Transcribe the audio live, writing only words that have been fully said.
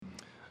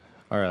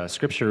Our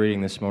scripture reading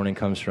this morning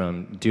comes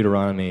from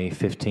Deuteronomy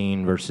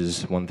 15,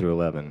 verses 1 through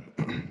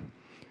 11.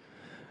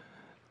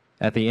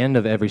 At the end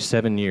of every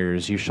 7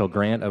 years you shall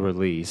grant a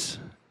release,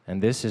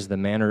 and this is the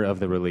manner of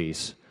the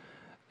release.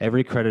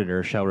 Every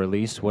creditor shall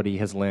release what he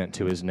has lent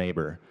to his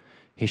neighbor.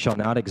 He shall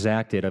not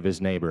exact it of his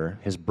neighbor,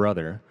 his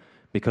brother,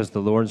 because the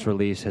Lord's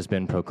release has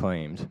been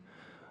proclaimed.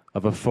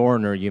 Of a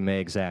foreigner you may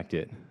exact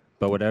it,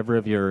 but whatever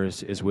of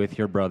yours is with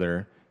your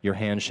brother, your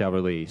hand shall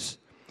release.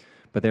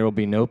 But there will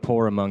be no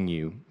poor among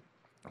you,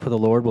 for the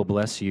Lord will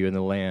bless you in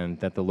the land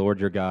that the Lord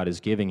your God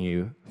is giving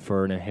you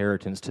for an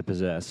inheritance to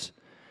possess.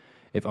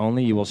 If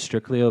only you will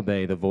strictly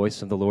obey the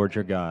voice of the Lord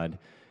your God,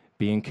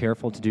 being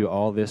careful to do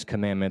all this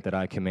commandment that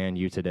I command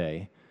you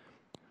today.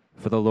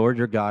 For the Lord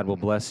your God will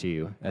bless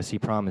you, as he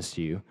promised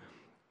you,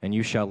 and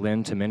you shall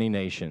lend to many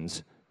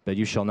nations, but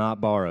you shall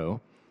not borrow,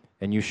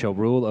 and you shall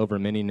rule over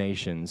many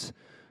nations,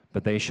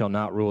 but they shall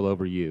not rule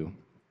over you.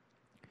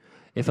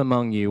 If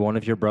among you one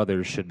of your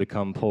brothers should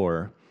become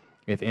poor,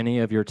 if any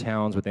of your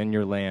towns within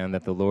your land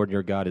that the Lord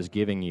your God is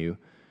giving you,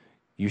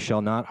 you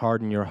shall not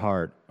harden your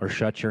heart or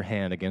shut your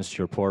hand against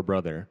your poor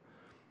brother,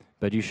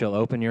 but you shall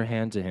open your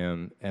hand to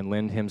him and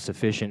lend him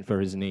sufficient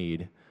for his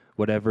need,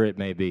 whatever it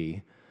may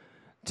be.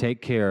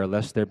 Take care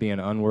lest there be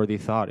an unworthy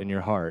thought in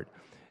your heart,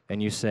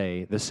 and you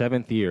say, the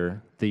 7th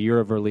year, the year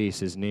of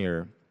release, is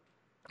near,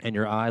 and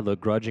your eye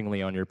look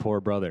grudgingly on your poor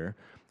brother,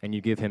 and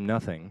you give him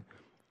nothing,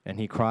 and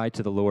he cry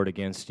to the Lord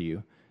against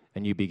you,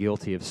 and you be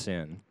guilty of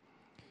sin.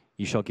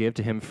 You shall give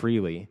to him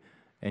freely,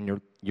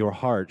 and your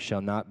heart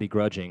shall not be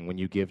grudging when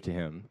you give to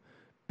him,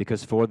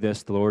 because for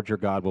this the Lord your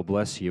God will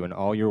bless you in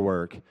all your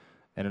work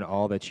and in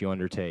all that you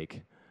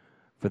undertake.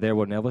 For there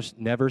will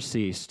never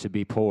cease to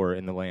be poor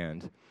in the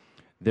land.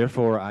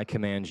 Therefore I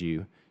command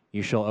you,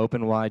 you shall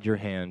open wide your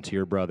hand to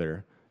your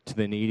brother, to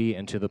the needy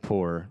and to the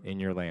poor in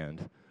your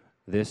land.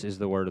 This is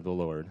the word of the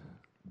Lord.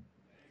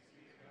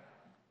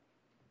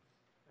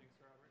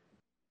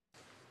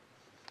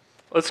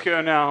 Let's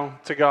go now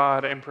to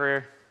God in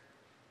prayer.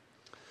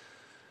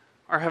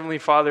 Our Heavenly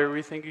Father,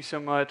 we thank you so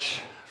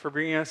much for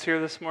bringing us here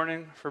this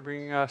morning, for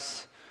bringing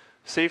us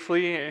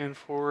safely, and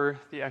for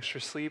the extra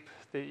sleep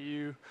that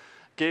you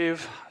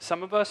gave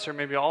some of us, or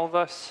maybe all of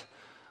us.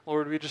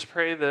 Lord, we just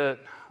pray that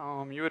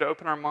you would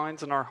open our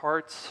minds and our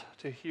hearts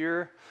to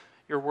hear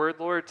your word,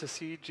 Lord, to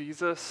see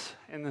Jesus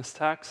in this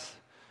text.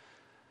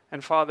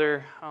 And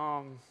Father,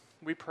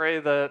 we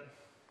pray that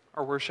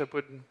our worship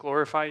would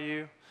glorify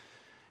you.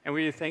 And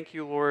we thank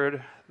you,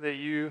 Lord, that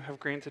you have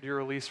granted your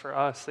release for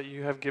us, that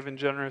you have given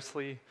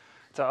generously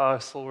to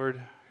us, Lord,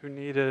 who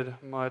needed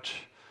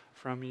much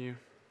from you.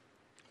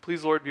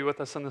 Please, Lord, be with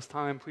us in this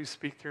time. Please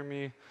speak through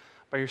me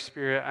by your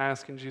Spirit. I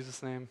ask in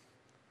Jesus' name.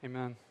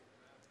 Amen.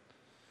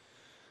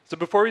 So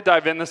before we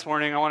dive in this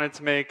morning, I wanted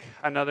to make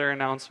another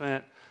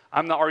announcement.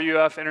 I'm the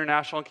RUF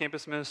International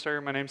Campus Minister.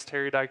 My name's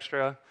Terry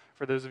Dykstra,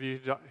 for those of you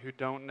who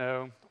don't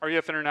know.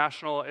 RUF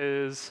International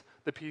is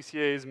the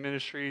PCA's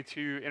ministry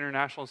to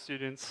international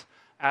students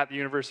at the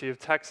University of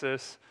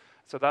Texas.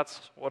 So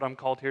that's what I'm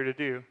called here to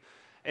do.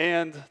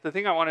 And the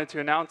thing I wanted to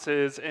announce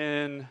is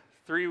in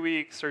 3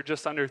 weeks, or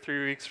just under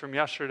 3 weeks from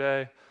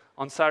yesterday,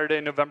 on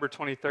Saturday, November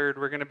 23rd,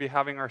 we're going to be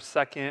having our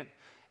second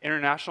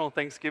International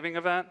Thanksgiving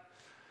event.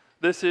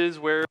 This is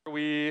where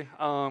we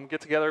get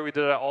together. We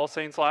did it at All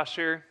Saints last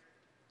year.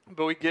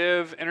 But we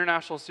give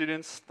international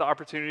students the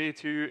opportunity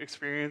to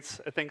experience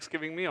a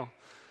Thanksgiving meal.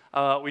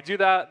 We do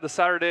that the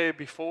Saturday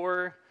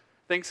before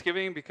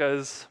Thanksgiving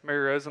because Mary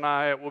Rose and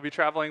I will be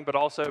traveling, but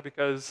also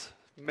because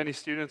many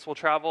students will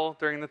travel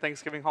during the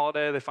Thanksgiving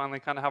holiday. They finally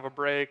kind of have a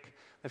break.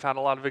 They've had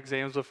a lot of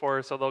exams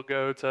before, so they'll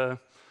go to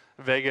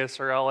Vegas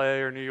or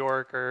LA or New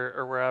York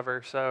or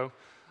wherever. So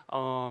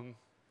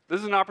this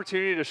is an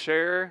opportunity to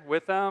share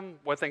with them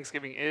what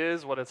Thanksgiving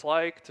is, what it's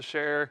like, to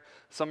share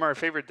some of our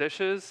favorite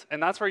dishes,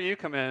 and that's where you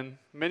come in.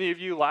 Many of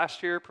you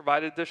last year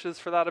provided dishes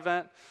for that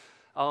event.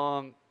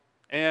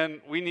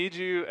 And we need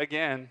you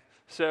again.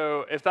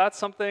 So if that's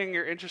something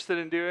you're interested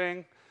in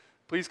doing,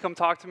 please come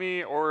talk to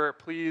me, or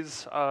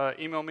please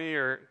email me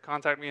or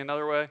contact me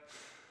another way.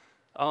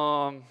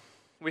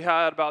 We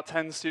had about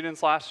 10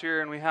 students last year,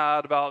 and we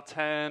had about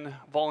 10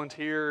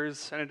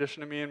 volunteers, in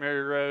addition to me and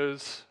Mary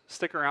Rose,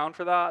 stick around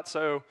for that.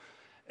 So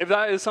if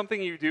that is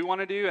something you do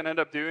want to do and end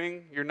up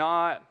doing, you're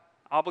not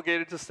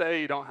obligated to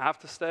stay. You don't have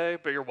to stay,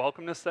 but you're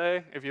welcome to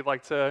stay. If you'd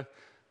like to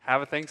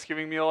have a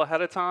Thanksgiving meal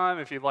ahead of time,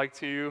 if you'd like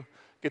to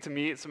get to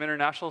meet some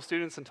international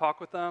students and talk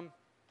with them.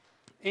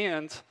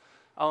 And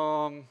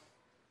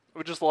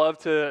we'd just love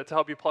to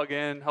help you plug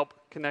in, help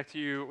connect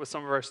you with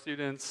some of our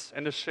students,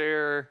 and to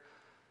share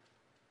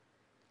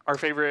our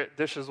favorite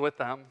dishes with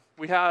them.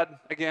 We had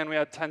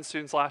 10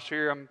 students last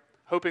year. I'm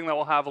hoping that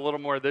we'll have a little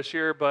more this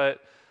year,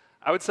 but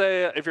I would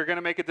say if you're going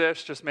to make a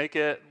dish, just make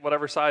it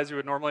whatever size you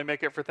would normally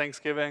make it for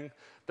Thanksgiving.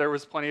 There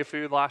was plenty of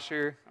food last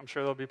year. I'm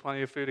sure there'll be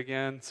plenty of food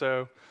again,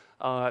 so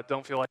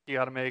don't feel like you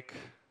got to make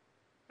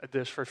a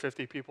dish for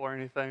 50 people or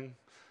anything.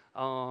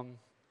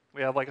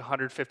 We had like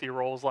 150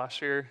 rolls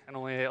last year and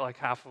only ate like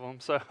half of them.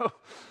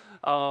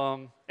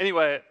 So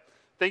anyway,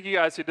 thank you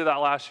guys who did that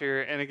last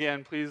year. And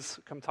again, please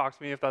come talk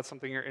to me if that's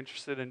something you're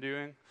interested in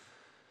doing.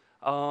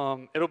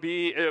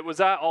 It was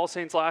at All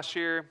Saints last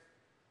year.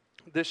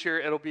 This year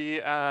it'll be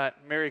at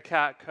Mary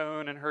Cat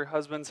Cohn and her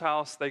husband's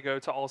house. They go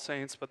to All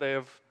Saints, but they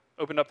have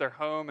opened up their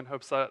home in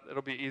hopes that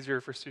it'll be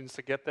easier for students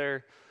to get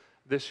there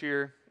this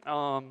year.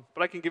 But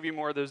I can give you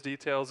more of those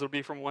details. It'll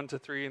be from 1 to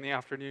 3 in the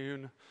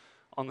afternoon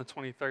on the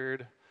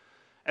 23rd.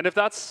 And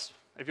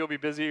if you'll be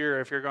busy or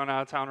if you're going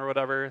out of town or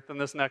whatever, then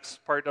this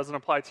next part doesn't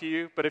apply to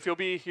you. But if you'll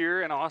be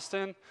here in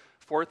Austin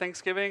for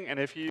Thanksgiving, and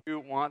if you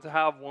want to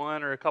have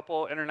one or a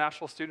couple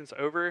international students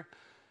over,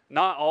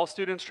 not all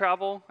students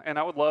travel, and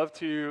I would love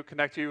to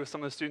connect you with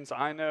some of the students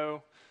I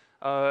know.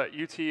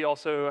 UT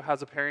also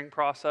has a pairing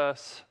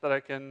process that I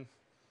can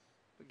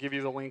give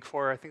you the link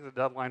for. I think the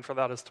deadline for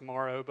that is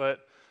tomorrow, but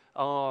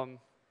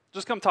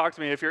just come talk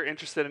to me if you're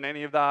interested in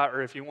any of that,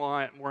 or if you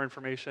want more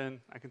information,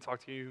 I can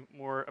talk to you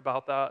more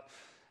about that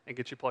and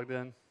get you plugged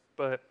in.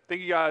 But thank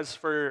you guys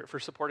for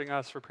supporting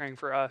us, for praying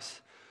for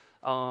us,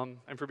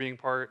 and for being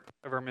part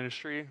of our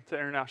ministry to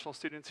international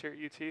students here at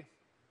UT.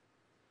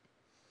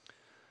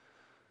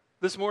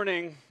 This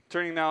morning,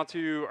 turning now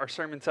to our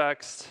sermon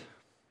text,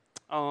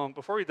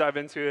 before we dive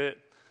into it,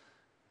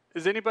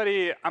 is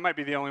anybody, I might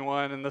be the only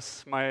one, and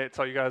this might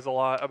tell you guys a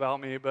lot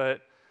about me,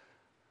 but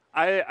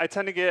I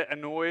tend to get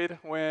annoyed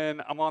when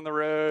I'm on the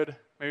road,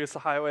 maybe it's a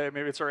highway,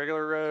 maybe it's a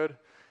regular road,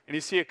 and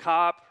you see a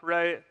cop,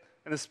 right,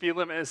 and the speed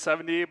limit is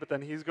 70, but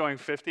then he's going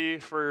 50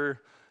 for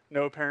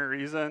no apparent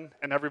reason,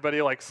 and everybody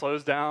like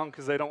slows down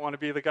because they don't want to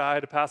be the guy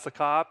to pass the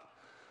cop.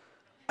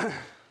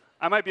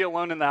 I might be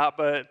alone in that,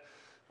 but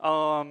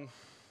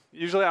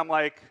usually I'm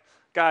like,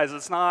 guys,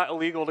 it's not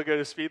illegal to go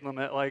to speed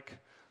limit. Like,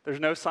 there's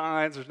no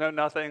signs, there's no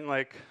nothing.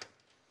 Like,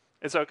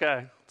 it's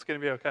okay. It's going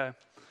to be okay.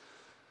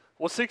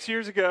 Well, 6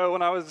 years ago,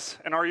 when I was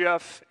an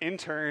RUF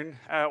intern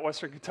at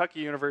Western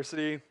Kentucky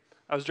University,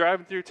 I was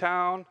driving through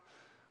town.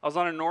 I was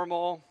on a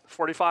normal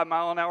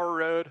 45-mile-an-hour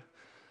road,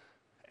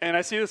 and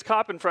I see this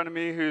cop in front of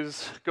me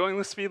who's going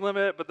the speed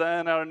limit, but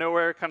then out of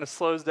nowhere kind of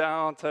slows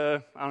down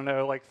to, I don't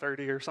know, like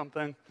 30 or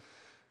something.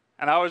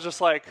 And I was just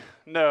like,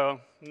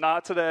 no,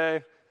 not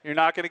today. You're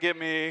not going to get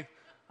me.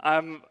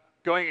 I'm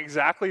going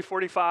exactly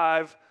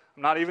 45.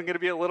 I'm not even going to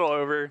be a little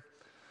over.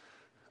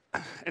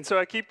 And so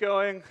I keep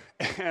going,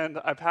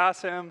 and I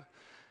pass him.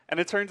 And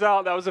it turns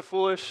out that was a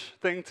foolish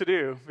thing to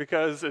do,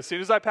 because as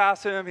soon as I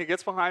pass him, he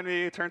gets behind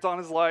me, turns on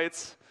his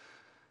lights.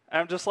 And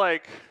I'm just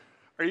like,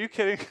 are you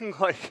kidding?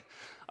 Like,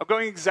 I'm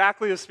going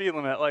exactly the speed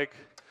limit. Like,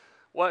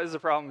 what is the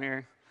problem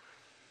here?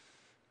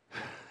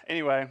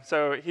 Anyway,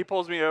 so he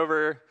pulls me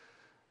over.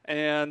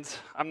 And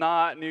I'm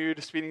not new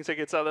to speeding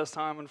tickets at this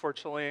time,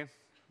 unfortunately.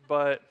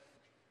 But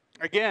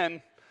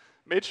again,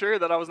 made sure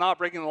that I was not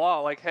breaking the law.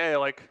 Like, hey,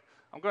 like,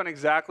 I'm going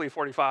exactly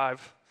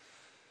 45.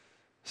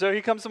 So he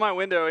comes to my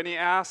window and he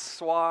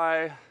asks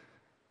why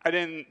I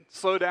didn't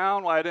slow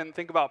down, why I didn't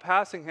think about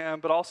passing him,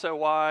 but also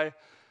why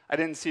I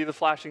didn't see the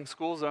flashing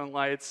school zone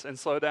lights and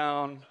slow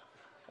down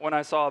when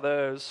I saw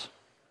those.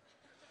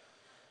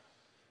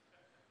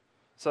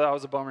 So that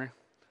was a bummer.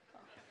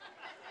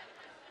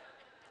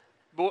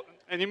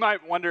 And you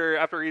might wonder,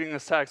 after reading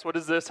this text, what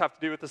does this have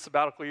to do with the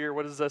sabbatical year?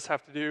 What does this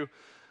have to do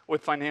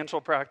with financial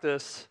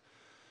practice?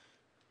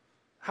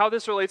 How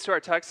this relates to our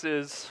text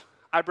is,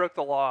 I broke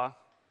the law,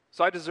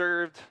 so I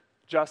deserved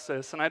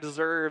justice, and I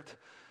deserved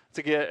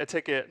to get a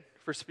ticket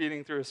for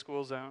speeding through a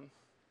school zone.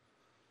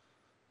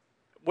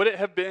 Would it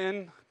have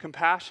been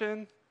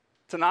compassion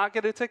to not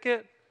get a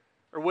ticket,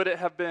 or would it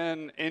have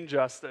been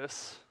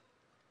injustice?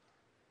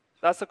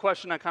 That's the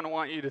question I kind of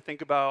want you to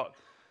think about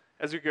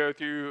as we go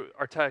through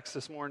our text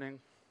this morning.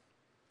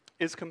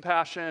 Is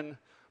compassion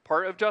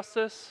part of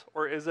justice,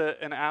 or is it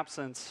an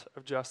absence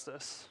of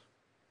justice?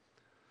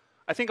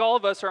 I think all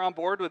of us are on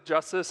board with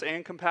justice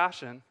and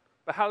compassion,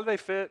 but how do they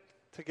fit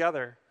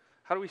together?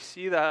 How do we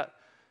see that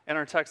in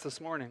our text this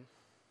morning?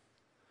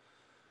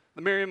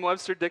 The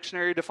Merriam-Webster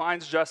Dictionary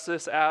defines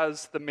justice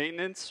as the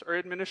maintenance or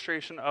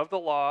administration of the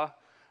law,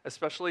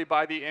 especially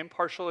by the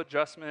impartial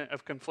adjustment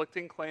of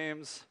conflicting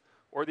claims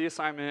or the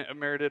assignment of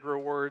merited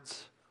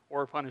rewards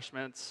or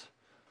punishments.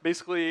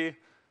 Basically,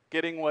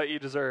 getting what you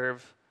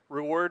deserve.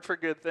 Reward for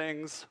good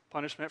things,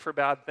 punishment for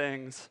bad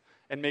things,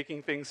 and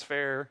making things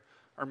fair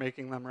or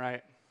making them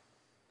right.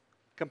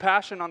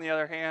 Compassion, on the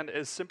other hand,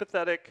 is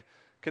sympathetic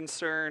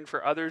concern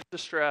for others'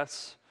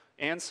 distress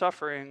and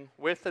suffering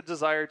with a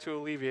desire to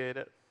alleviate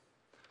it.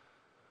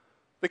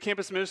 The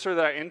campus minister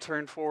that I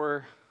interned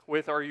for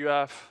with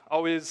RUF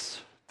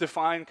always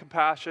defined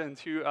compassion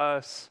to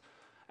us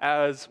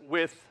as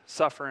with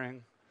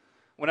suffering.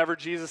 Whenever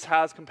Jesus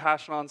has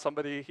compassion on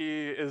somebody,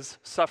 he is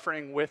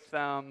suffering with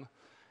them.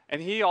 And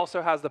he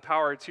also has the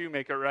power to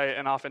make it right,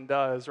 and often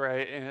does,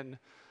 right? In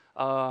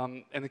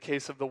the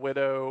case of the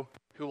widow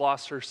who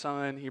lost her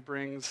son, he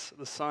brings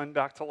the son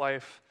back to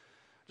life,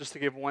 just to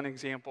give one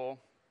example.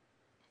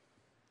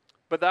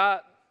 But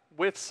that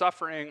with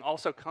suffering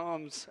also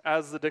comes,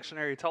 as the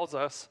dictionary tells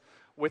us,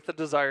 with the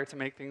desire to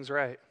make things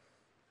right.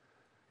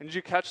 And did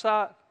you catch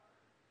that?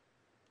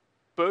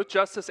 Both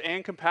justice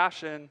and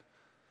compassion,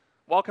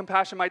 while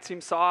compassion might seem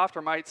soft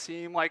or might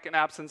seem like an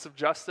absence of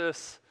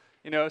justice,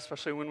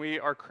 especially when we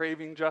are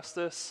craving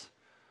justice,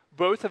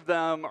 both of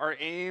them are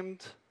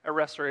aimed at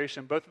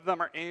restoration. Both of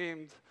them are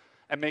aimed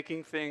at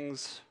making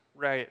things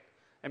right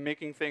and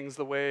making things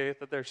the way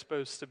that they're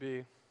supposed to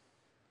be.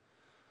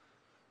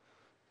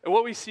 And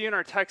what we see in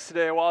our text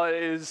today, while it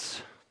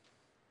is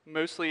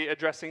mostly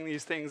addressing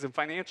these things in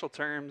financial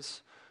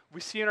terms,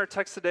 we see in our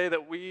text today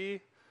that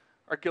we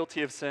are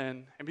guilty of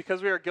sin. And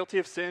because we are guilty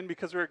of sin,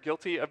 because we are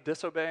guilty of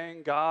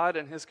disobeying God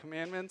and his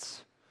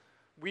commandments,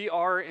 we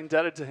are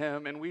indebted to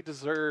him and we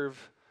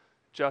deserve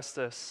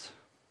justice.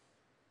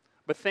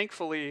 But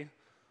thankfully,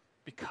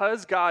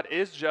 because God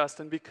is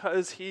just and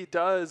because he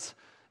does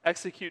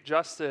execute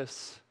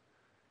justice,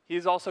 he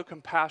is also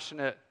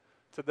compassionate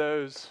to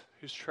those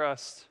whose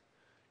trust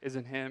is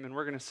in him. And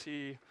we're going to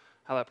see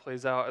how that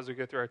plays out as we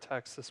go through our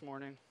text this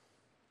morning.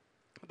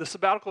 The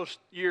sabbatical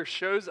year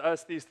shows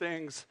us these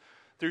things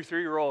through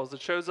three roles.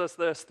 It shows us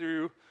this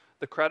through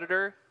the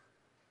creditor,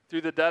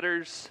 through the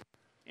debtors,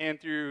 and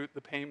through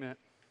the payment.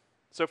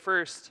 So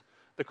first,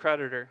 the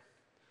creditor.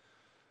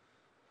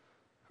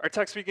 Our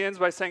text begins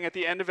by saying, at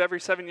the end of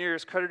every 7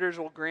 years, creditors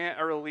will grant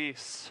a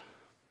release.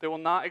 They will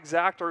not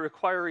exact or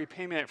require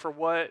repayment for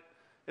what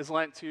is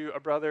lent to a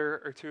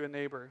brother or to a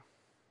neighbor.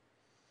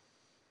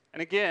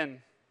 And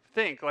again,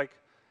 think,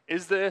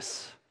 is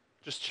this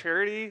just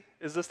charity?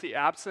 Is this the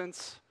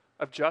absence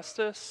of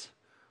justice?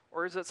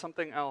 Or is it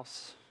something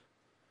else?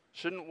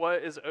 Shouldn't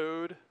what is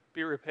owed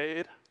be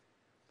repaid?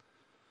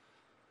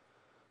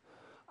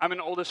 I'm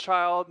an oldest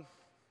child.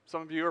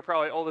 Some of you are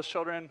probably oldest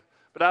children.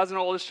 But as an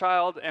oldest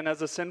child and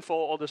as a sinful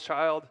oldest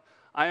child,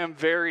 I am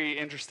very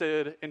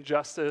interested in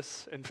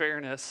justice and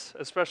fairness,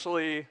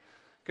 especially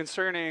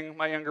concerning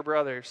my younger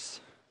brothers.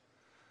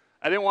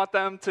 I didn't want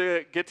them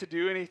to get to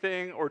do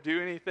anything or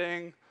do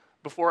anything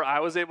before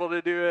I was able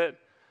to do it.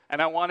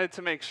 And I wanted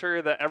to make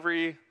sure that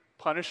every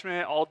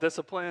punishment, all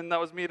discipline that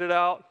was meted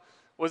out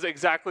was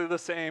exactly the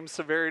same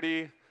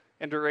severity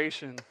and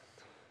duration.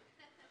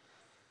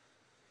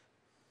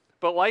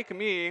 But like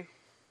me,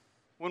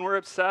 when we're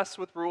obsessed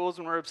with rules,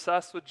 when we're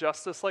obsessed with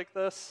justice like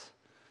this,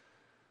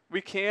 we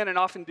can and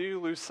often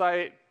do lose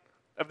sight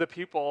of the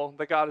people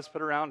that God has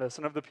put around us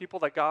and of the people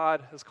that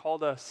God has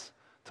called us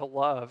to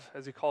love,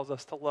 as he calls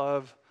us to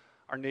love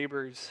our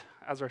neighbors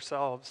as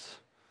ourselves.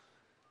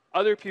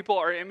 Other people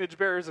are image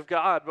bearers of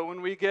God, but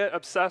when we get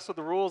obsessed with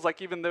the rules,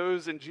 like even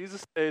those in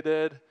Jesus' day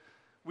did,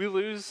 we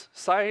lose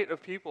sight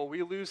of people.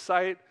 We lose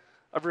sight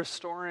of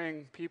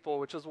restoring people,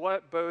 which is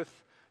what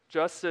both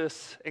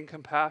justice and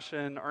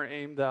compassion are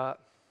aimed at.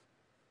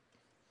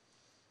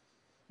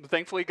 But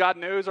thankfully, God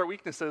knows our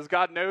weaknesses.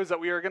 God knows that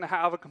we are going to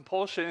have a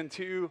compulsion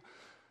to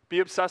be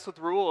obsessed with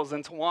rules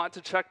and to want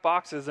to check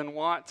boxes and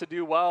want to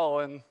do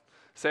well and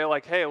say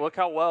hey, look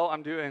how well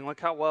I'm doing.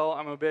 Look how well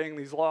I'm obeying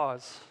these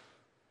laws.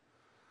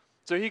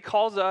 So he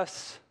calls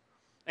us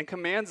and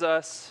commands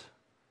us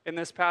in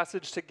this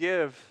passage to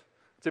give,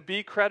 to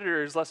be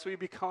creditors, lest we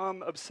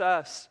become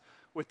obsessed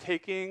with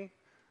taking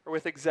or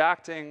with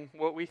exacting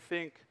what we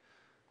think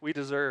we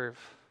deserve.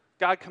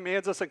 God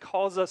commands us and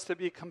calls us to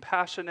be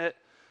compassionate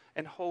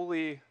and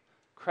holy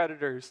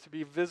creditors, to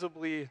be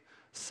visibly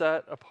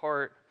set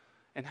apart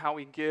in how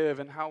we give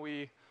and how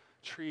we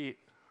treat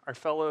our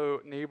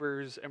fellow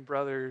neighbors and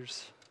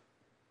brothers.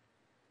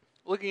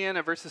 Looking in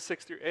at verses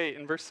 6 through 8,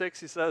 in verse 6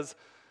 he says,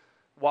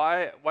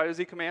 why does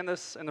he command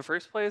this in the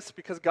first place?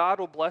 Because God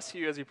will bless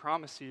you as he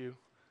promised you,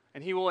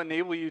 and he will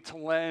enable you to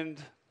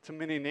lend to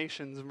many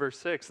nations in verse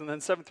 6. And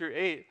then 7 through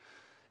 8,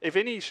 if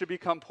any should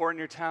become poor in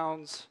your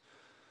towns,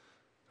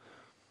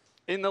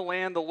 in the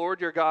land the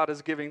Lord your God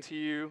is giving to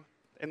you,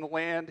 in the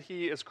land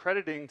he is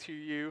crediting to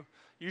you,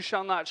 you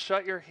shall not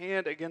shut your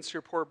hand against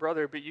your poor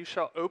brother, but you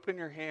shall open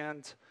your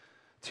hand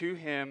to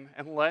him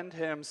and lend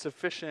him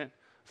sufficient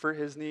for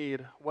his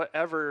need,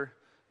 whatever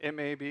it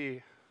may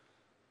be.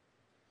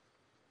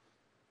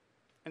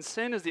 And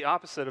sin is the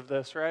opposite of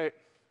this, right?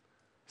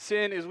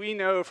 Sin, as we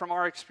know from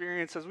our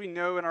experience, as we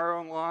know in our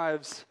own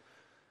lives,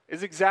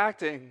 is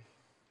exacting.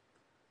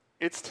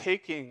 It's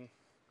taking.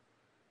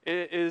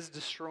 It is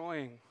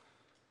destroying.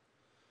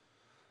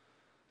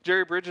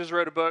 Jerry Bridges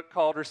wrote a book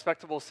called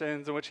Respectable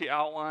Sins, in which he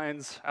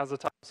outlines, as the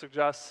title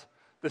suggests,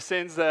 the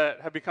sins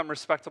that have become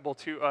respectable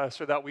to us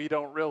or that we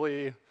don't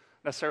really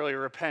necessarily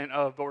repent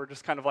of, but we're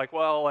just kind of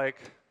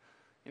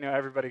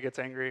everybody gets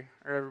angry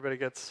or everybody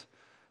gets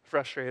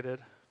frustrated.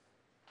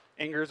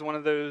 Anger is one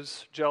of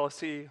those: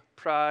 jealousy,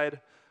 pride,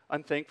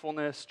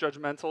 unthankfulness,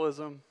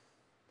 judgmentalism.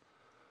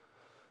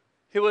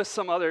 He lists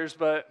some others,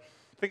 but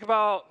think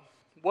about,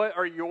 what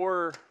are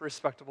your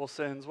respectable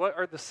sins? What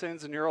are the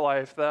sins in your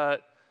life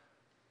that,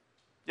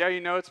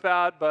 it's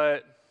bad,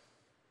 but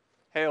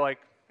hey,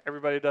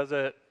 everybody does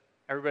it.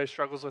 Everybody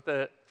struggles with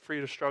it. Free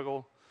to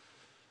struggle.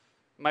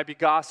 It might be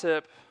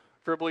gossip,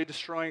 verbally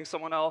destroying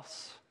someone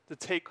else, to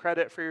take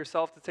credit for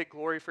yourself, to take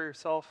glory for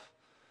yourself.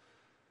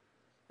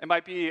 It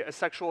might be a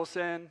sexual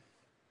sin,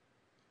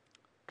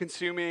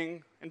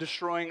 consuming and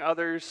destroying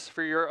others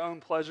for your own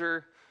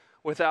pleasure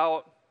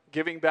without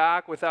giving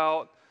back,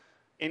 without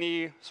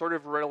any sort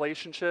of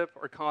relationship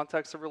or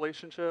context of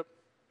relationship.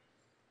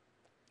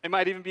 It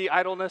might even be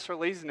idleness or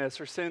laziness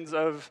or sins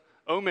of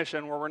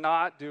omission where we're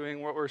not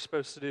doing what we're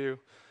supposed to do,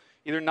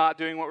 either not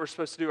doing what we're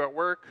supposed to do at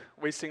work,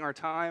 wasting our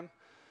time.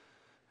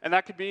 And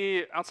that could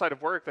be outside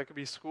of work, that could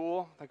be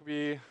school, that could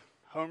be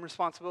home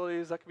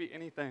responsibilities, that could be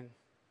anything.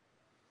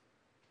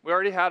 We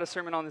already had a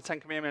sermon on the Ten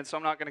Commandments, so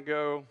I'm not going to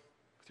go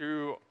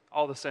through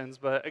all the sins.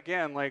 But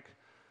again,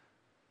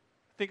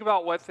 think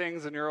about what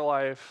things in your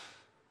life,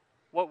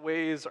 what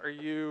ways are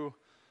you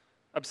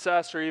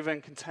obsessed or even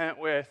content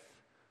with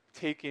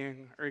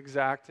taking or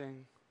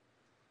exacting?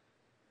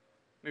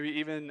 Maybe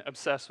even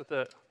obsessed with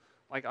it,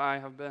 like I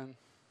have been.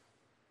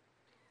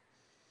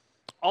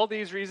 All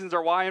these reasons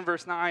are why in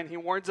verse 9 he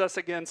warns us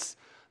against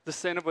the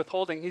sin of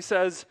withholding. He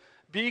says,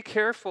 be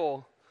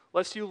careful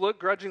lest you look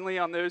grudgingly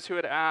on those who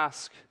would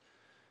ask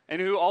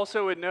and who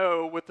also would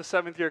know with the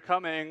seventh year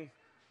coming,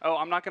 oh,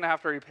 I'm not going to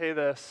have to repay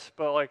this,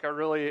 but I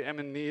really am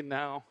in need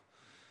now.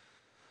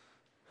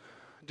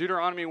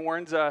 Deuteronomy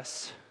warns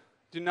us,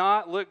 do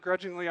not look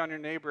grudgingly on your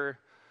neighbor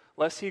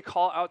lest he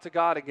call out to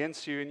God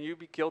against you and you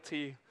be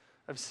guilty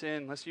of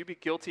sin, lest you be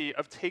guilty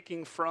of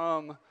taking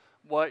from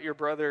what your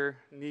brother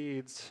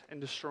needs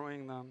and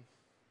destroying them.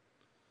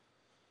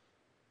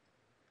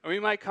 And we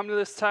might come to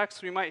this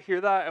text, we might hear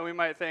that, and we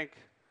might think,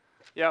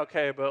 yeah,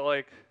 okay,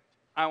 but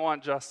I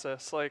want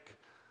justice.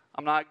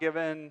 I'm not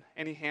given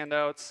any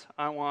handouts.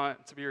 I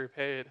want to be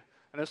repaid.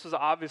 And this was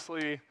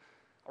obviously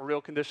a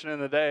real condition in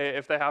the day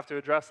if they have to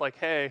address,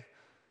 hey,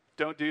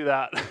 don't do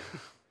that.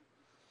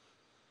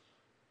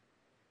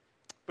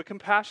 But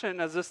compassion,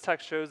 as this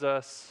text shows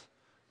us,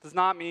 does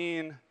not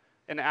mean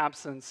an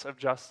absence of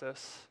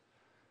justice.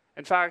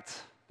 In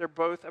fact, they're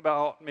both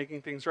about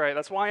making things right.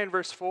 That's why in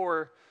verse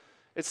 4,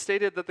 it's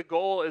stated that the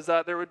goal is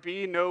that there would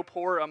be no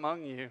poor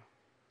among you.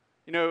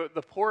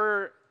 The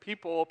poor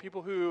people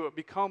who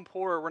become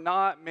poor, were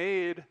not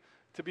made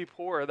to be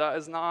poor. That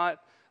is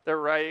not their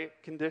right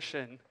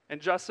condition.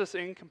 And justice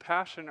and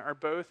compassion are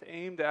both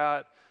aimed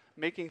at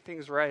making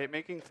things right,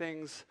 making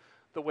things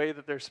the way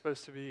that they're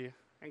supposed to be.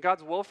 And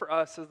God's will for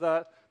us is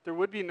that there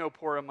would be no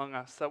poor among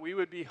us, that we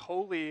would be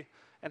holy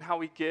in how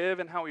we give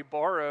and how we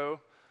borrow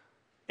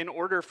in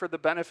order for the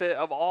benefit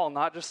of all,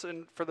 not just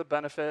for the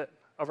benefit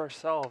of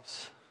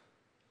ourselves.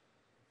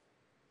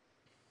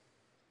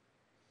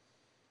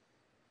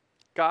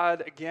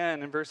 God,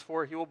 again, in verse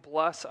 4, he will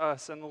bless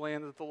us in the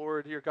land that the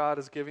Lord your God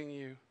is giving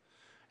you.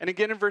 And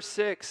again in verse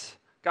 6,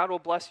 God will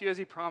bless you as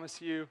he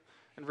promised you.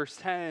 In verse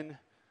 10,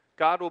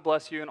 God will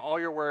bless you in all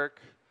your work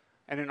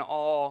and in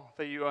all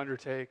that you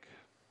undertake.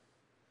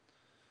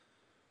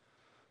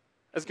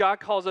 As God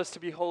calls us to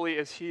be holy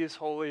as he is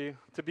holy,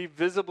 to be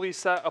visibly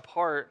set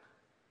apart,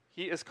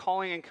 he is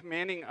calling and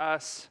commanding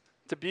us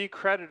to be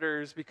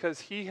creditors because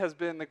he has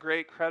been the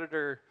great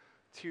creditor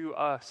to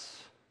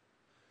us.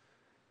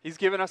 He's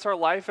given us our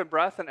life and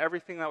breath and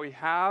everything that we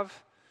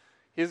have.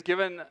 He has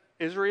given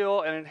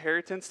Israel an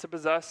inheritance to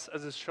possess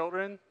as his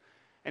children.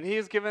 And he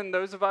has given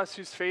those of us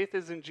whose faith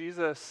is in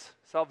Jesus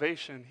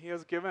salvation. He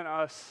has given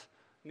us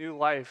new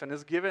life and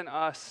has given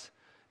us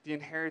the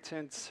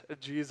inheritance of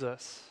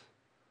Jesus.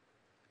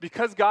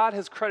 Because God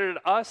has credited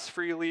us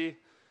freely,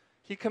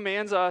 he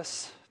commands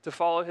us to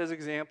follow his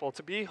example,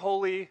 to be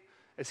holy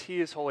as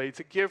he is holy,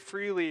 to give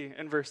freely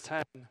in verse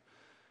 10.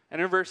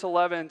 And in verse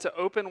 11, to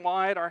open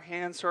wide our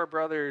hands to our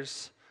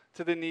brothers,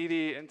 to the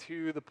needy and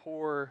to the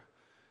poor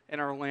in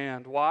our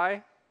land.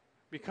 Why?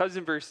 Because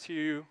in verse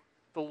 2,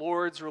 the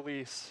Lord's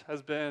release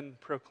has been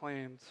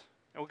proclaimed.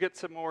 And we'll get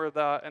to more of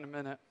that in a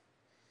minute.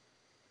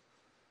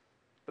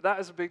 But that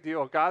is a big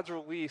deal. God's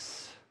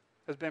release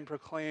has been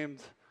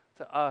proclaimed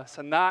to us,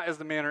 and that is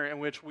the manner in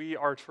which we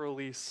are to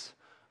release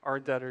our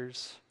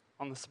debtors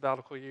on the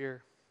sabbatical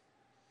year.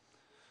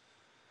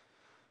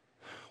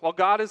 While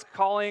God is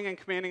calling and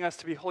commanding us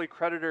to be holy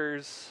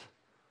creditors,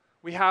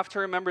 we have to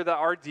remember that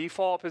our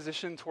default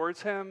position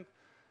towards him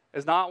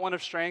is not one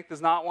of strength,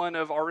 is not one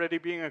of already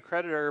being a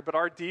creditor, but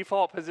our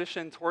default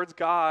position towards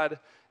God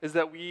is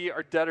that we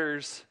are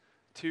debtors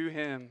to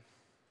him.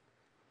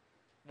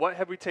 What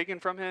have we taken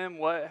from him?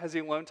 What has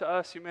he loaned to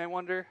us, you may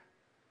wonder?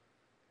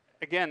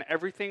 Again,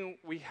 everything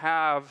we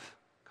have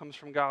comes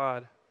from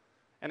God.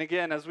 And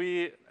again, as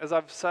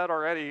I've said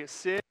already,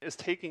 sin is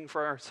taking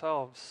for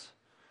ourselves.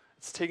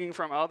 It's taking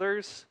from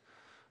others,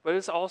 but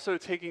it's also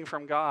taking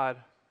from God.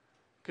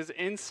 Because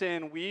in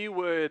sin, we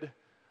would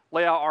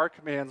lay out our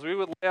commands. We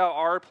would lay out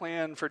our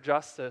plan for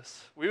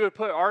justice. We would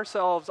put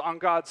ourselves on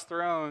God's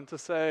throne to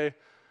say,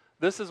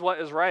 this is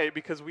what is right,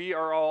 because we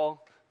are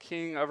all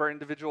king of our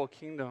individual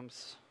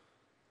kingdoms.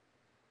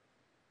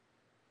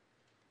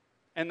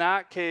 In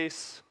that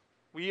case,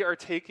 we are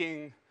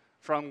taking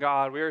from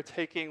God. We are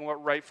taking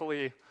what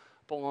rightfully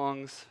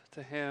belongs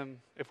to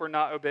him if we're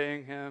not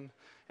obeying him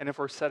and if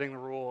we're setting the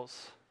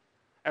rules.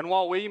 And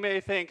while we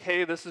may think,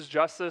 hey, this is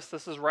justice,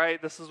 this is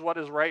right, this is what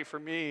is right for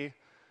me,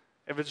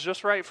 if it's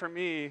just right for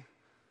me,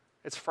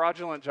 it's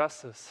fraudulent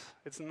justice.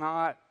 It's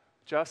not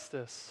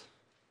justice.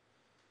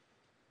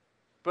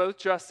 Both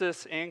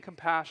justice and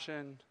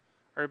compassion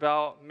are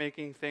about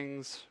making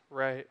things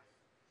right.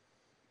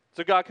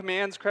 So God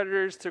commands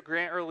creditors to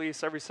grant a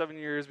release every 7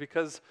 years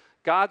because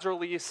God's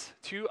release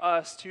to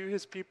us, to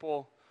his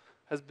people,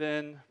 has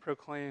been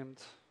proclaimed.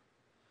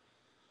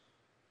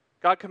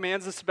 God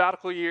commands the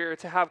sabbatical year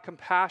to have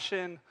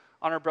compassion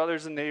on our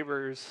brothers and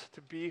neighbors,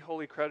 to be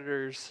holy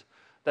creditors,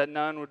 that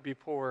none would be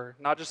poor,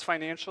 not just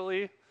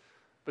financially,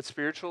 but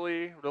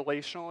spiritually,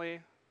 relationally.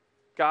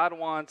 God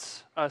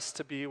wants us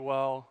to be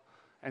well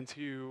and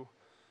to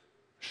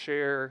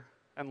share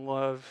and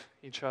love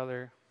each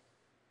other.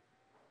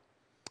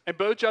 And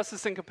both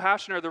justice and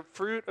compassion are the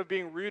fruit of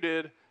being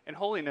rooted in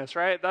holiness,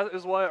 right? That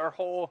is what our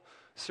whole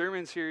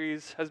sermon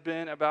series has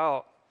been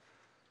about.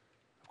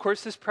 Of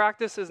course, this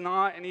practice is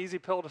not an easy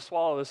pill to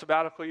swallow. The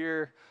sabbatical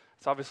year,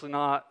 it's obviously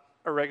not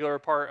a regular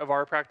part of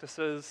our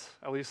practices,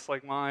 at least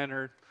like mine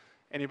or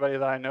anybody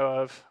that I know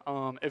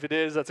of. If it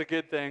is, that's a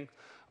good thing,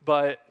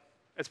 but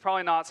it's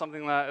probably not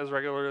something that is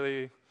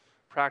regularly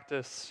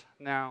practiced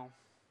now.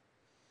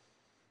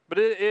 But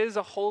it is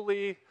a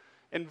holy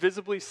and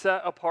visibly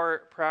set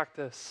apart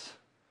practice.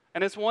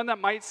 And it's one that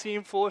might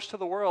seem foolish to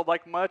the world,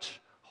 like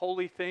much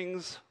holy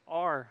things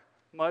are.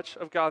 Much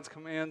of God's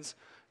commands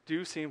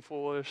do seem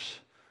foolish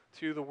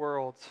to the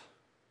world.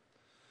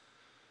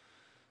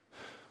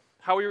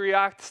 How we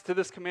react to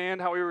this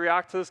command,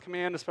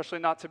 especially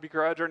not to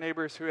begrudge our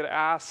neighbors who had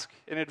asked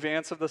in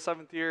advance of the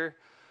 7th year,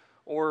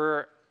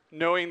 or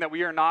knowing that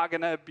we are not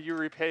going to be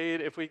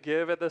repaid if we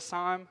give at this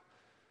time.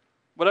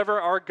 Whatever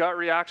our gut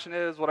reaction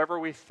is, whatever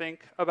we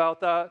think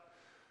about that,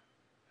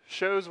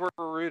 shows where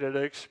we're rooted.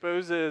 It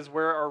exposes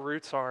where our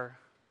roots are.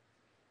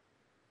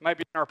 It might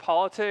be in our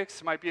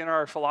politics, it might be in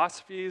our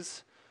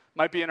philosophies, it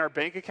might be in our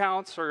bank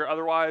accounts, or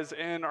otherwise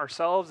in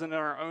ourselves and in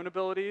our own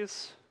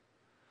abilities.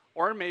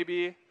 Or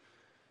maybe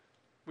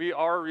we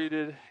are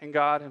rooted in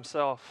God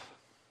himself.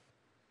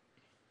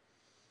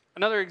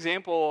 Another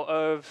example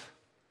of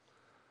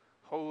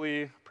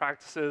holy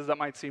practices that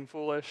might seem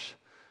foolish.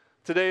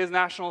 Today is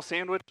National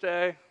Sandwich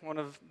Day, one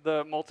of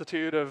the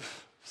multitude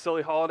of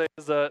silly holidays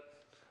that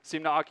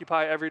seem to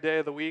occupy every day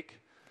of the week.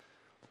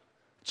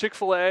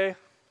 Chick-fil-A,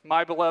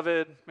 my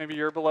beloved, maybe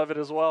your beloved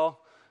as well,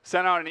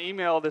 sent out an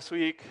email this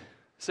week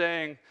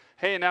saying,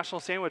 hey, National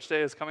Sandwich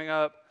Day is coming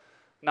up,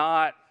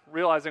 not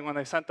realizing when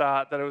they sent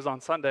that it was on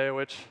Sunday,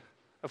 which,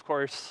 of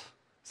course,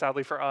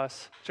 sadly for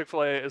us,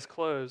 Chick-fil-A is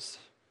closed.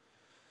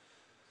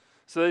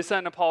 So they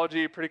sent an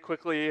apology pretty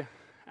quickly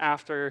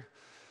after,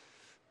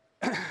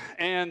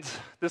 and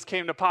this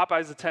came to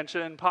Popeye's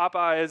attention.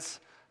 Popeye's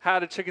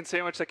had a chicken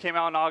sandwich that came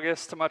out in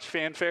August to much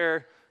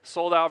fanfare,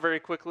 sold out very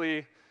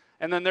quickly,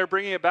 and then they're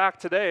bringing it back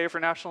today for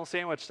National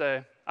Sandwich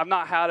Day. I've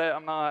not had it.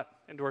 I'm not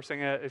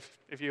endorsing it.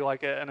 If you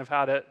like it and have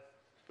had it,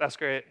 that's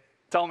great.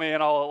 Tell me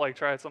and I'll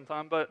try it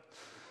sometime. But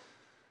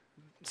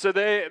so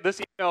this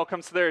email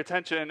comes to their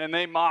attention, and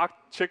they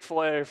mocked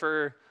Chick-fil-A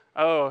for,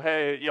 oh,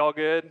 hey, y'all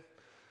good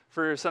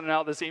for sending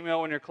out this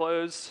email when you're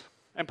closed?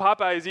 And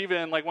Popeye's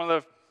even, one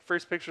of the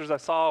first pictures I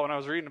saw when I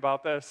was reading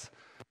about this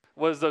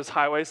was those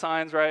highway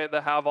signs, right,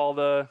 that have all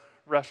the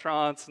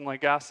restaurants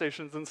and gas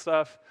stations and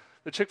stuff.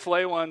 The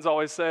Chick-fil-A ones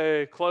always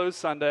say closed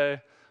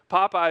Sunday.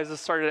 Popeyes has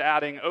started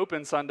adding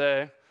open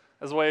Sunday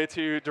as a way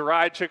to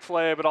deride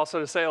Chick-fil-A, but also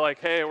to say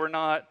hey, we're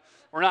not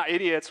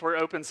idiots. We're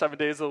open 7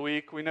 days of the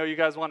week. We know you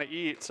guys want to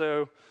eat,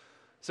 so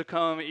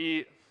come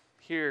eat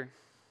here.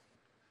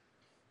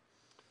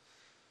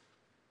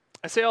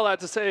 I say all that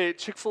to say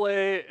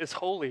Chick-fil-A is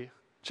holy.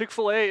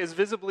 Chick-fil-A is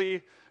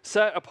visibly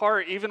set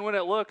apart even when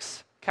it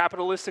looks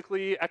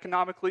capitalistically,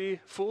 economically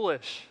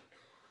foolish.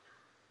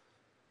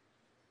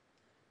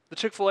 The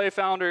Chick-fil-A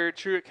founder,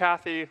 Truett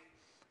Cathy,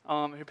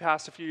 who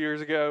passed a few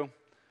years ago,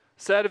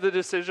 said of the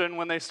decision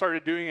when they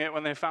started doing it,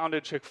 when they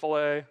founded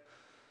Chick-fil-A,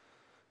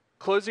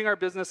 closing our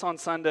business on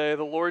Sunday,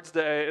 the Lord's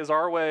Day, is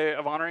our way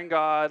of honoring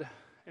God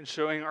and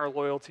showing our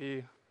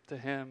loyalty to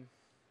him.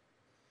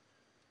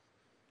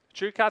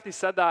 Truett Cathy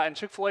said that, and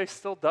Chick-fil-A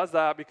still does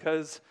that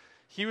because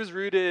he was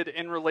rooted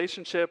in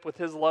relationship with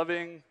his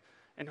loving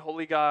and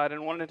holy God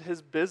and wanted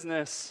his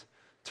business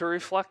to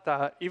reflect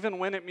that, even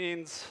when it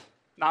means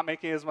not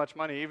making as much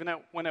money, even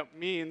when it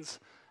means,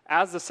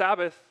 as the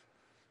Sabbath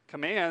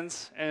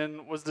commands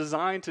and was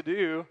designed to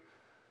do,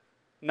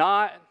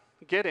 not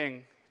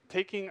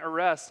taking a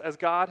rest as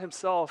God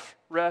himself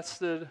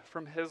rested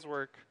from his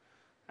work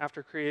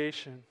after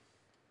creation.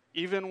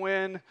 Even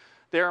when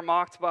they are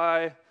mocked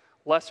by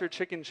lesser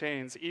chicken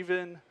chains,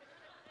 even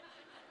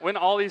when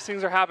all these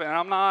things are happening. And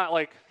I'm not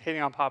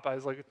hating on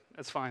Popeyes,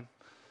 it's fine.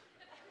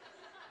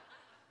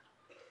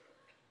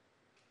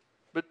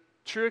 But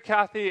Truett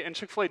Cathy and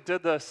Chick-fil-A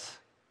did this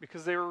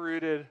because they were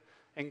rooted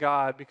in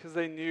God, because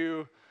they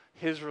knew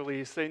his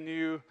release. They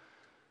knew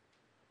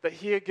that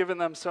he had given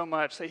them so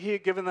much, that he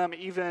had given them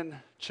even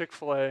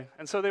Chick-fil-A.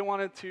 And so they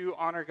wanted to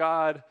honor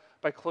God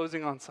by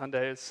closing on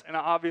Sundays. And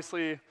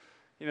obviously,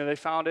 they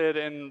founded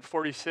in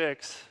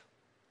 46.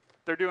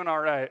 They're doing all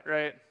right,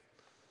 right?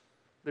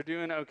 They're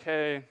doing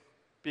okay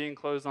being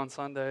closed on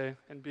Sunday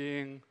and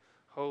being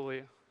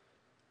holy.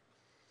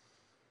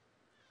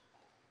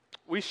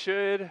 We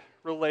should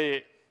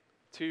relate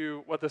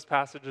to what this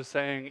passage is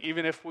saying,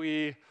 even if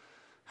we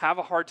have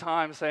a hard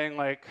time saying,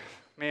 like,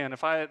 man,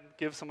 if I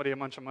give somebody a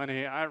bunch of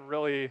money, I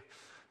really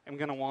am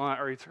going to want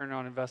a return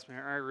on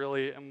investment, or I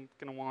really am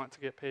going to want to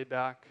get paid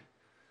back.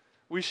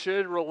 We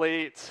should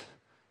relate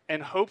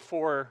and hope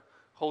for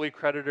holy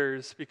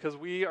creditors because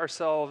we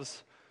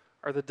ourselves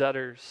are the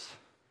debtors.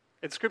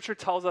 And Scripture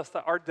tells us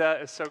that our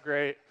debt is so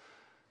great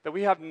that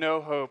we have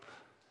no hope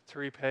to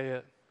repay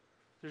it.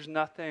 There's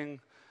nothing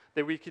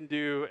that we can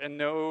do, and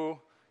no,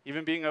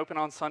 even being open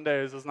on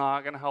Sundays is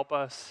not going to help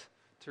us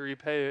to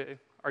repay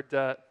our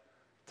debt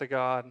to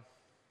God.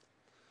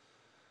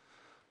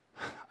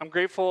 I'm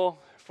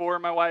grateful for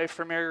my wife,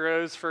 for Mary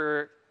Rose,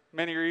 for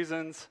many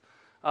reasons.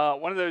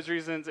 One of those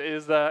reasons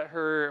is that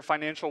her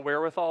financial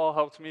wherewithal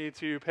helped me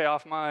to pay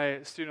off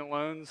my student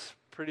loans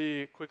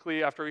pretty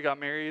quickly after we got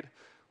married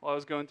while I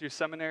was going through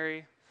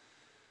seminary.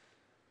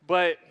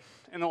 But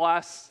in the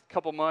last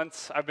couple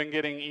months, I've been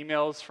getting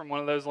emails from one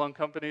of those loan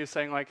companies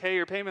saying, like, hey,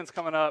 your payment's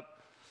coming up.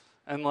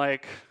 And,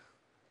 like,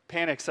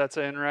 panic sets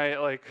in, right?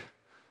 Like,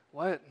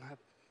 what? I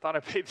thought I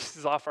paid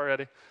these off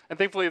already. And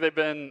thankfully, they've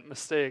been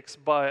mistakes.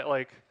 But,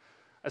 like,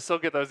 I still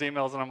get those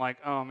emails, and I'm like,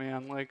 oh,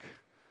 man, like,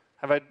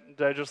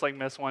 did I just, like,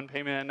 miss one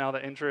payment, and now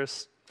the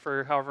interest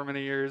for however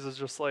many years is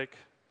just, like,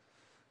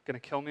 going to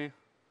kill me?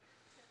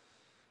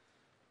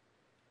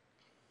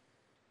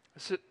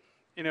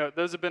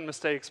 Those have been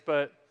mistakes,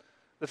 but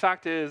the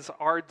fact is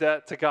our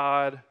debt to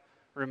God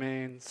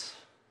remains.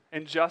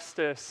 And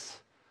justice,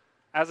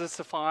 as it's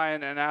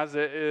defined and as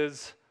it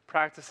is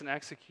practiced and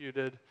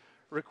executed,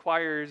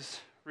 requires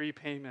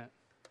repayment.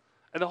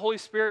 And the Holy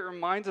Spirit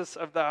reminds us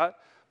of that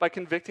by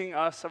convicting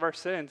us of our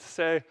sin, to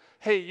say,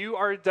 hey, you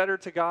are a debtor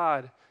to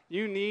God.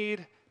 You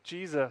need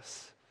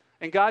Jesus.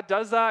 And God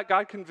does that.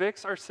 God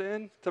convicts our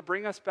sin to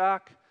bring us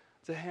back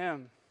to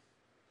Him.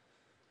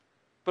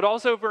 But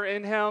also, if we're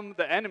in Him,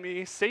 the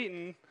enemy,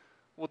 Satan,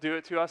 will do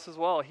it to us as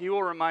well. He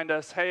will remind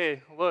us,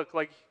 hey, look,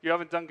 like, you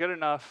haven't done good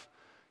enough.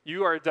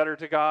 You are a debtor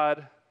to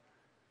God.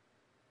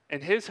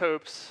 And his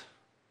hopes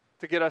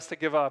to get us to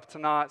give up, to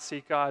not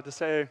seek God, to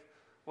say,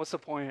 what's the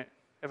point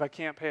if I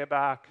can't pay it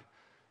back?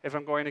 If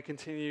I'm going to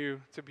continue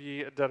to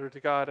be a debtor to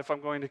God, if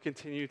I'm going to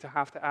continue to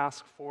have to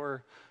ask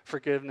for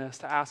forgiveness,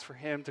 to ask for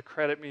Him to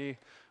credit me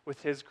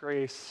with His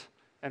grace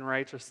and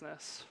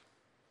righteousness.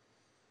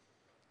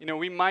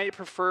 We might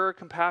prefer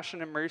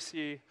compassion and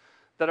mercy,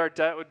 that our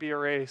debt would be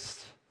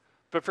erased.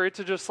 But for it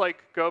to just,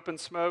 like, go up in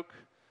smoke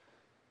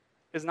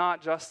is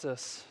not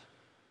justice.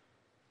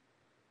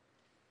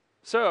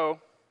 So,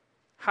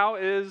 how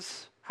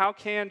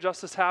can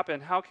justice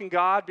happen? How can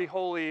God be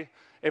holy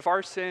if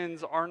our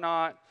sins are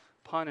not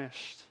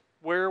punished?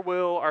 Where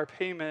will our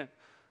payment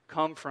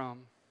come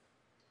from?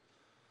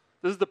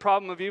 This is the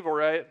problem of evil,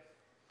 right?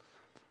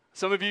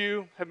 Some of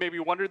you have maybe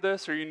wondered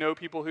this, or you know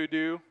people who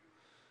do.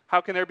 How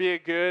can there be a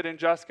good and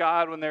just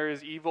God when there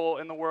is evil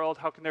in the world?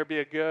 How can there be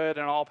a good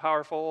and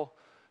all-powerful,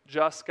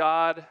 just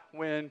God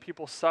when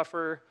people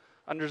suffer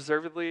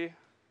undeservedly?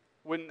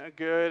 Wouldn't a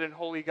good and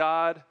holy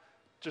God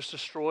just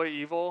destroy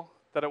evil,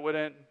 that it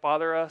wouldn't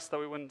bother us, that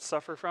we wouldn't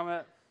suffer from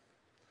it?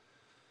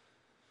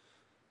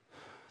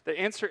 The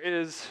answer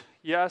is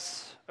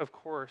yes, of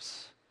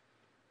course.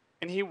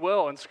 And He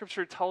will, and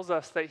Scripture tells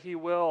us that He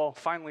will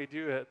finally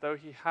do it, though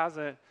He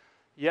hasn't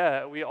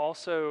yet. We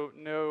also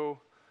know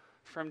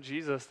from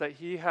Jesus that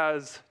He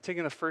has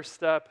taken the first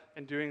step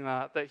in doing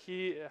that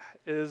He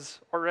is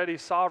already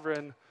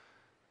sovereign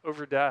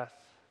over death.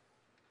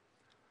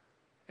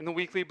 In the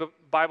weekly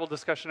Bible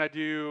discussion I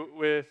do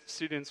with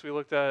students, we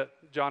looked at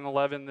John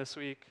 11 this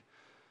week.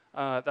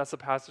 That's the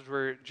passage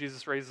where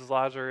Jesus raises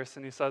Lazarus,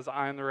 and He says,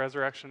 I am the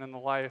resurrection and the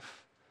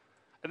life.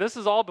 And this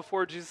is all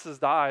before Jesus has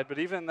died, but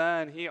even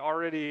then, He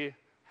already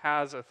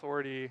has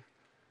authority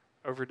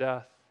over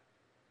death.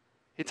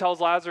 He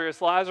tells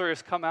Lazarus,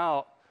 Lazarus, come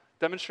out,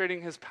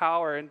 demonstrating His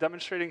power and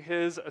demonstrating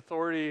His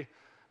authority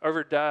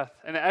over death.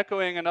 And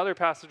echoing another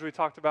passage we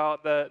talked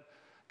about, that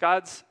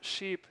God's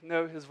sheep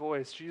know His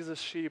voice. Jesus'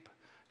 sheep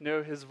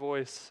know His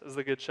voice as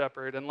the Good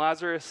Shepherd. And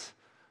Lazarus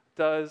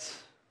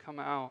does come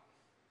out.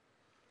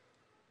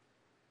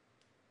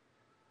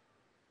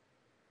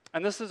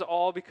 And this is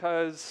all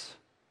because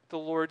the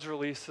Lord's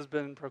release has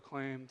been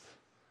proclaimed.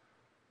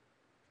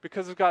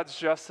 Because of God's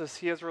justice,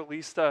 He has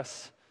released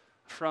us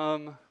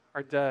from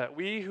our debt.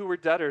 We who were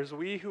debtors,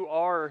 we who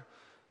are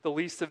the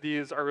least of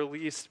these, are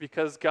released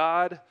because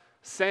God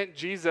sent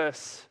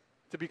Jesus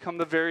to become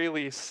the very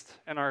least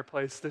in our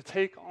place, to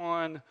take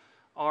on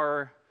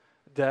our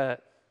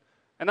debt.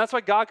 And that's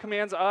why God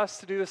commands us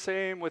to do the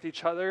same with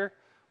each other,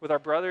 with our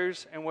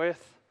brothers, and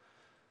with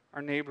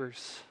our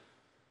neighbors.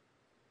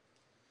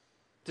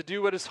 To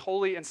do what is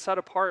holy and set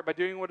apart by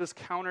doing what is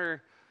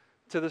counter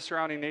to the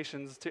surrounding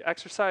nations. To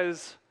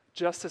exercise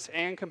justice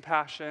and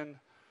compassion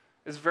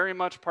is very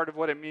much part of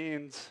what it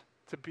means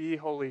to be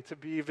holy, to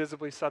be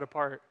visibly set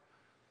apart.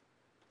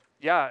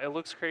 Yeah, it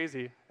looks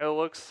crazy. It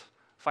looks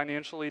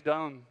financially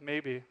dumb,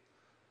 maybe.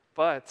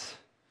 But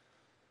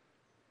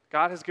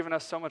God has given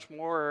us so much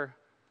more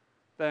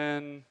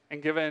than,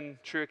 and given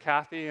True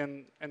Kathy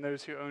and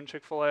those who own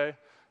Chick-fil-A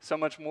so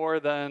much more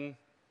than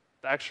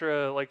the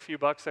extra few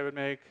bucks they would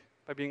make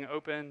by being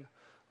open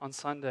on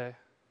Sunday.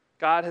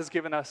 God has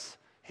given us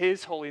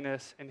his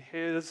holiness and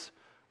his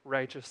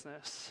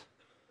righteousness.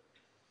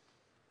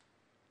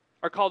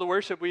 Our call to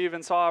worship, we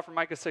even saw from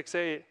Micah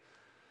 6:8.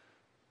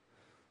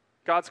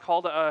 God's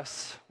call to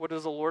us, what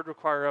does the Lord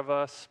require of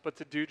us, but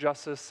to do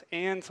justice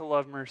and to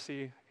love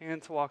mercy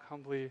and to walk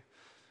humbly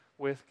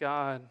with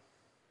God.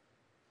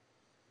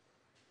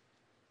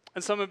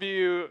 And some of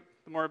you,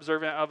 the more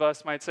observant of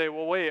us, might say,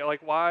 well, wait,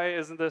 like, why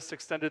isn't this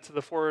extended to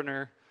the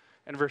foreigner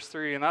in verse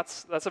 3? And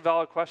that's a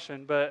valid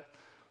question, but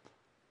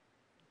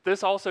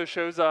this also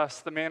shows us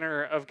the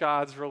manner of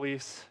God's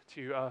release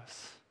to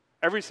us.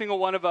 Every single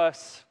one of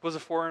us was a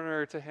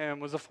foreigner to him,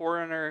 was a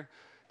foreigner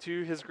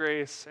to his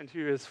grace and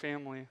to his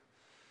family.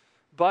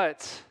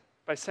 But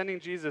by sending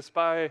Jesus,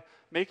 by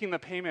making the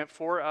payment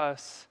for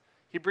us,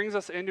 he brings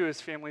us into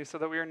his family so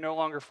that we are no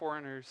longer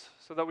foreigners,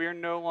 so that we are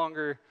no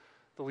longer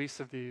the least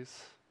of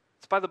these.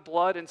 It's by the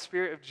blood and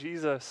spirit of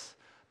Jesus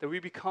that we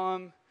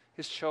become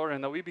his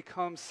children, that we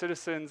become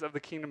citizens of the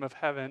kingdom of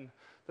heaven,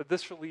 that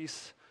this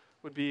release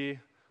would be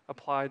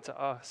applied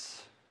to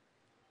us.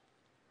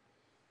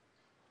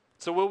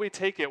 So will we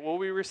take it? Will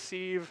we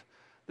receive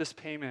this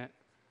payment?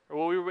 Or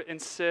will we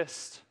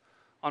insist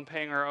on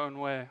paying our own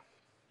way?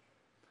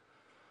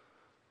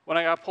 When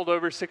I got pulled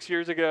over 6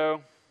 years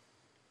ago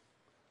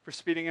for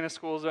speeding in a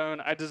school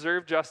zone, I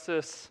deserved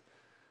justice.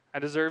 I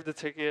deserved a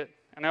ticket.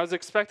 And I was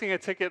expecting a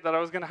ticket that I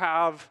was going to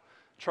have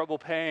trouble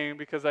paying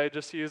because I had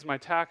just used my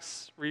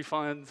tax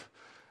refund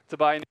to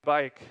buy a new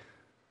bike.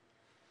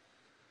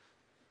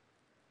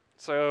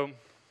 So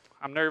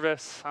I'm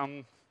nervous.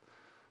 I'm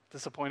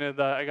disappointed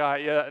that I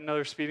got yet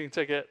another speeding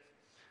ticket.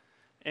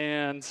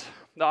 And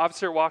the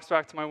officer walks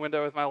back to my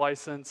window with my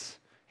license,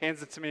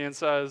 hands it to me, and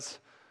says,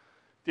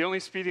 "The only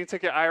speeding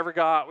ticket I ever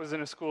got was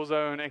in a school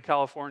zone in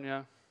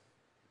California.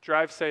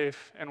 Drive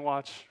safe and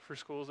watch for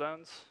school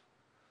zones."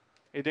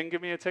 He didn't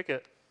give me a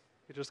ticket.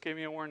 He just gave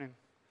me a warning.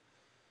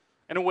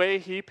 In a way,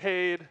 he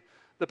paid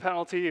the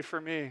penalty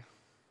for me.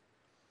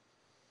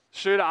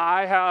 Should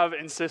I have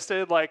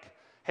insisted, like,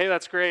 hey,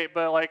 that's great,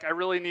 but like I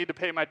really need to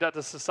pay my debt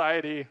to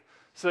society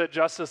so that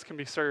justice can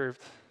be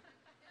served?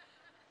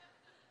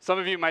 Some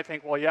of you might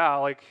think, well, yeah,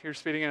 like you're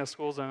speeding in a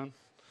school zone.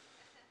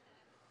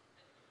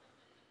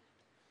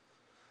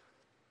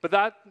 But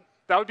that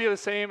would be the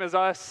same as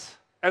us,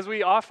 as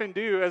we often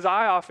do, as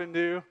I often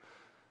do,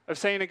 of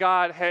saying to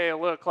God, hey,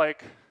 look,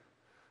 like,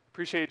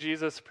 appreciate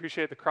Jesus,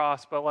 appreciate the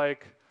cross, but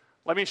like,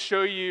 let me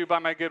show you by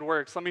my good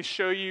works. Let me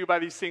show you by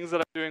these things that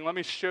I'm doing. Let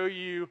me show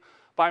you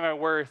by my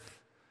worth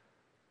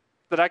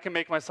that I can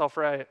make myself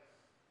right.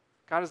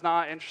 God is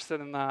not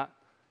interested in that.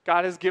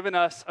 God has given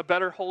us a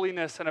better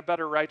holiness and a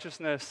better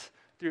righteousness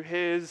through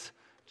his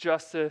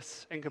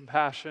justice and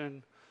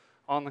compassion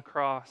on the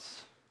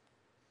cross.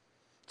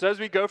 So as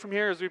we go from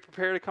here, as we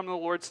prepare to come to the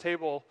Lord's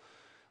table,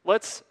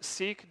 let's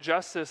seek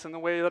justice in the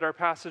way that our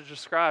passage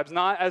describes,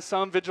 not as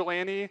some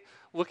vigilante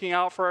looking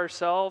out for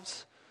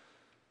ourselves,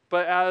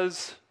 but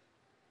as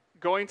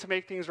going to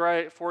make things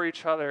right for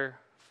each other,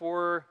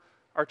 for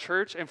our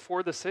church, and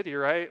for the city,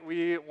 right?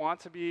 We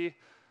want to be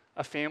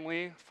a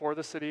family for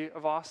the city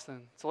of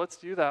Austin. So let's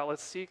do that.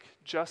 Let's seek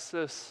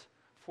justice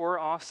for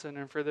Austin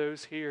and for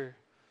those here.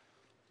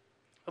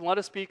 And let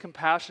us be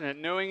compassionate,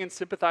 knowing and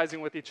sympathizing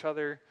with each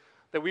other,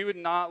 that we would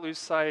not lose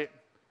sight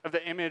of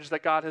the image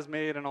that God has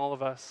made in all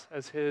of us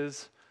as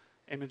his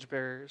image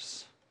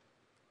bearers.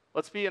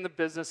 Let's be in the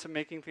business of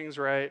making things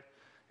right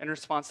in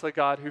response to the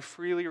God who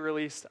freely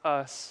released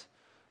us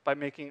by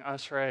making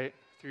us right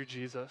through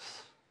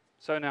Jesus.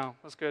 So now,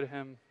 let's go to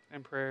him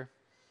in prayer.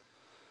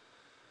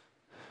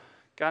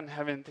 God in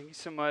heaven, thank you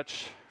so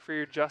much for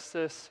your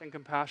justice and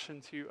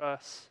compassion to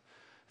us.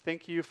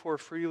 Thank you for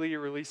freely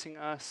releasing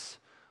us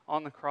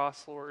on the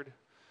cross, Lord.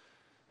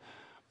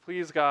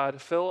 Please, God,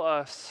 fill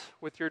us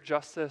with your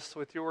justice,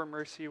 with your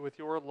mercy, with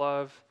your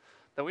love,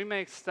 that we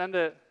may extend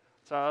it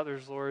to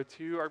others, Lord,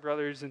 to our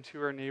brothers and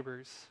to our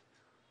neighbors.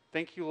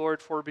 Thank you,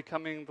 Lord, for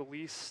becoming the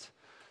least,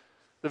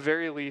 the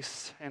very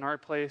least in our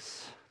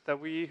place,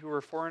 that we who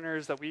are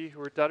foreigners, that we who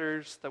are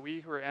debtors, that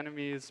we who are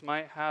enemies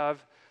might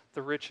have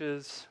the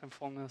riches and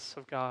fullness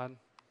of God.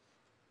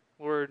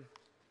 Lord,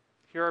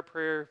 hear our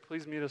prayer.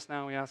 Please meet us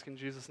now, we ask in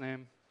Jesus'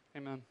 name.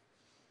 Amen.